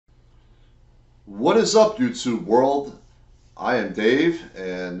What is up, YouTube world? I am Dave,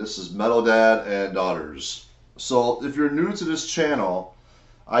 and this is Metal Dad and Daughters. So, if you're new to this channel,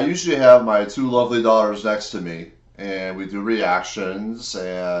 I usually have my two lovely daughters next to me, and we do reactions,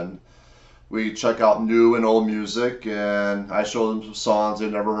 and we check out new and old music, and I show them some songs they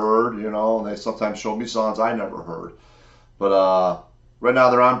never heard, and they sometimes show me songs I never heard. But right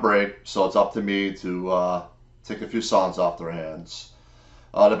now they're on break, so it's up to me to take a few songs off their hands.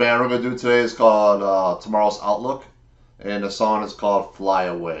 The band we're going to do today is called Tomorrow's Outlook, and the song is called Fly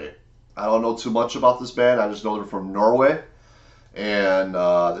Away. I don't know too much about this band. I just know they're from Norway, and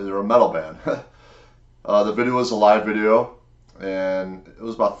they're a metal band. The video is a live video, and it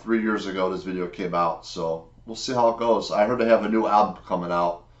was about 3 years ago this video came out, so we'll see how it goes. I heard they have a new album coming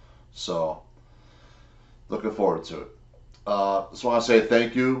out, so looking forward to it. Just want to say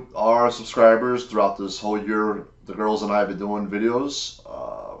thank you, all our subscribers throughout this whole year. The girls and I have been doing videos,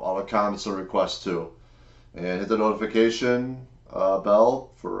 all the comments and requests too. And hit the notification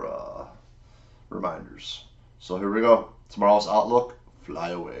bell for reminders. So here we go. Tomorrow's Outlook, Fly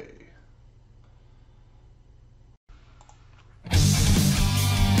Away.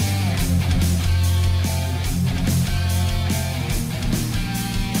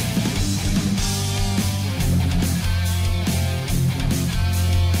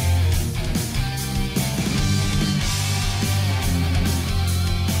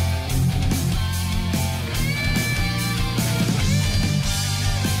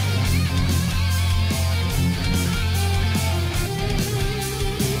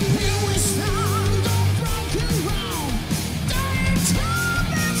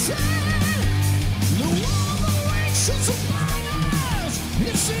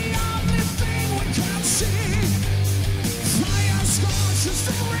 It's the only thing we can see. Fire scorches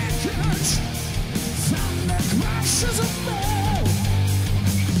the wreckage, thunder crashes and fall.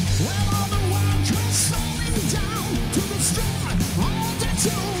 When all the world comes falling down to destroy all that's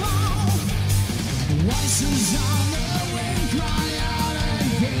around. Voices on the wind cry out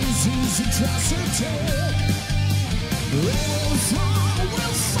against his atrocity. We'll fall,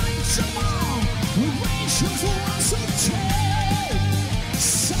 we'll fight tomorrow. We're waiting for us to take.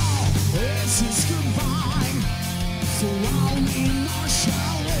 So, this is goodbye for all we know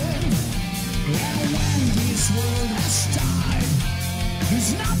shouting. And when this world has died,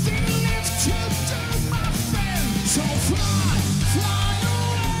 there's nothing left to do, my friend. So fly, fly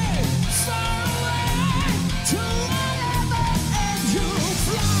away, far away, to wherever end you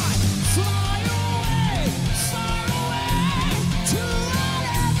fly. Fly away, far away, to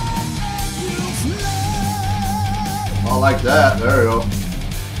wherever end you fly. I like that. There you go.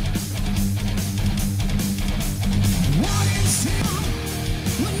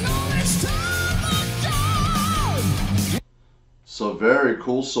 So very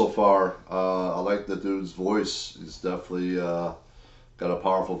cool so far. I like the dude's voice. He's definitely got a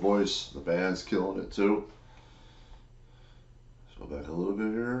powerful voice. The band's killing it too. Let's go back a little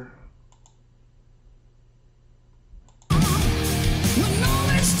bit here.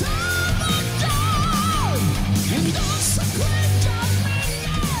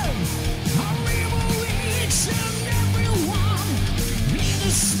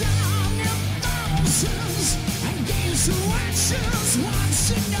 Once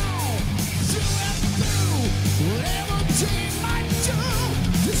to know, whatever day might do,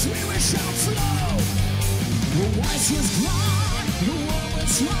 this river shall flow. The voice is blind, the world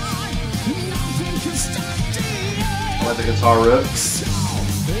is right, nothing can stop the end. I like the guitar riff. So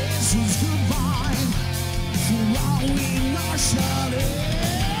this is goodbye for all we know shouting.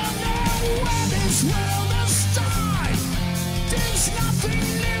 And when this world has died, there's nothing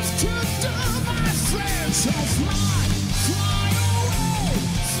left to do, my friend. So fly, fly away,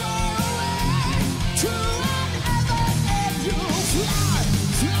 far away, to wherever end you fly.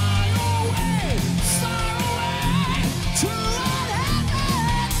 Fly away, far away, to wherever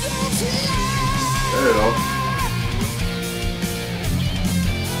end you fly. There you go.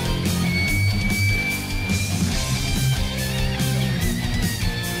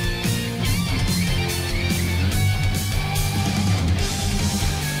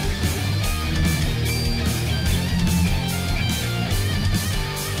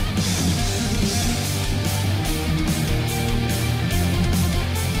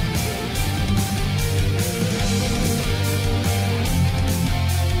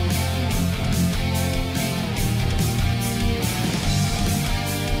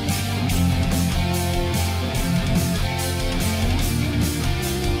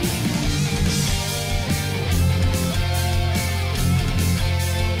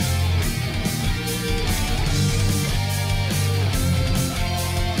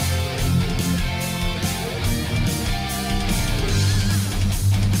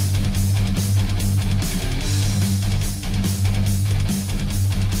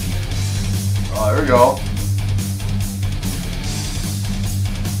 go.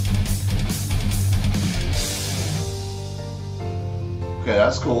 Okay,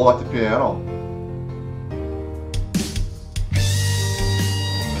 that's cool. I like the piano.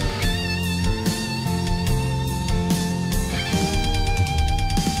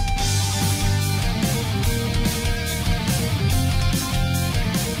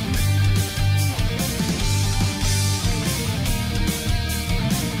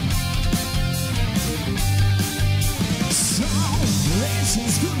 So this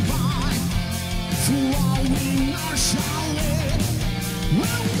is goodbye for all we know shall live.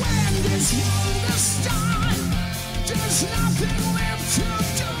 Well, when this world is done, there's nothing left to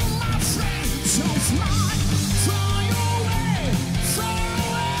do, my friend. So fly, fly away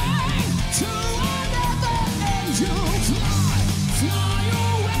to another angel. Fly, fly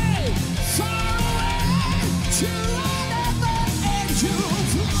away to another angel.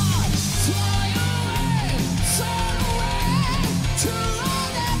 Fly, fly away to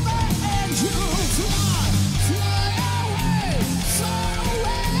another angel. Fly, fly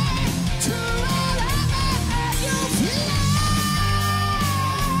away to another angel.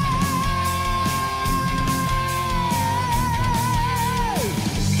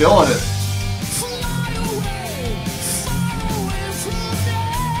 Killing it. Fly away, far away from me.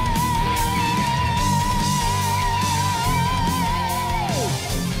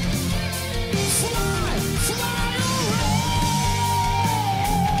 Fly, fly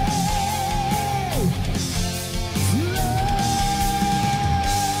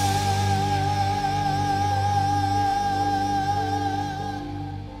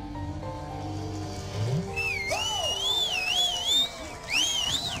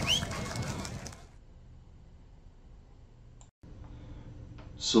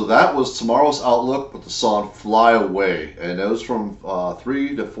So that was Tomorrow's Outlook with the song Fly Away. And it was from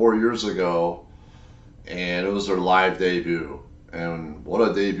 3 to 4 years ago. And it was their live debut. And what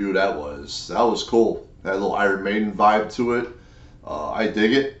a debut that was. That was cool. Had a little Iron Maiden vibe to it. I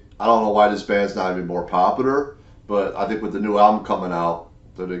dig it. I don't know why this band's not even more popular. But I think with the new album coming out,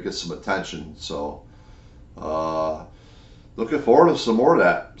 that it gets some attention. So, looking forward to some more of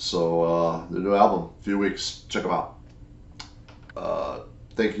that. So, the new album, a few weeks. Check them out.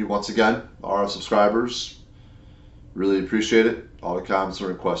 Thank you once again, our subscribers. Really appreciate it. All the comments and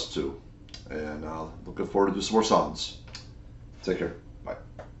requests too. And looking forward to do some more songs. Take care.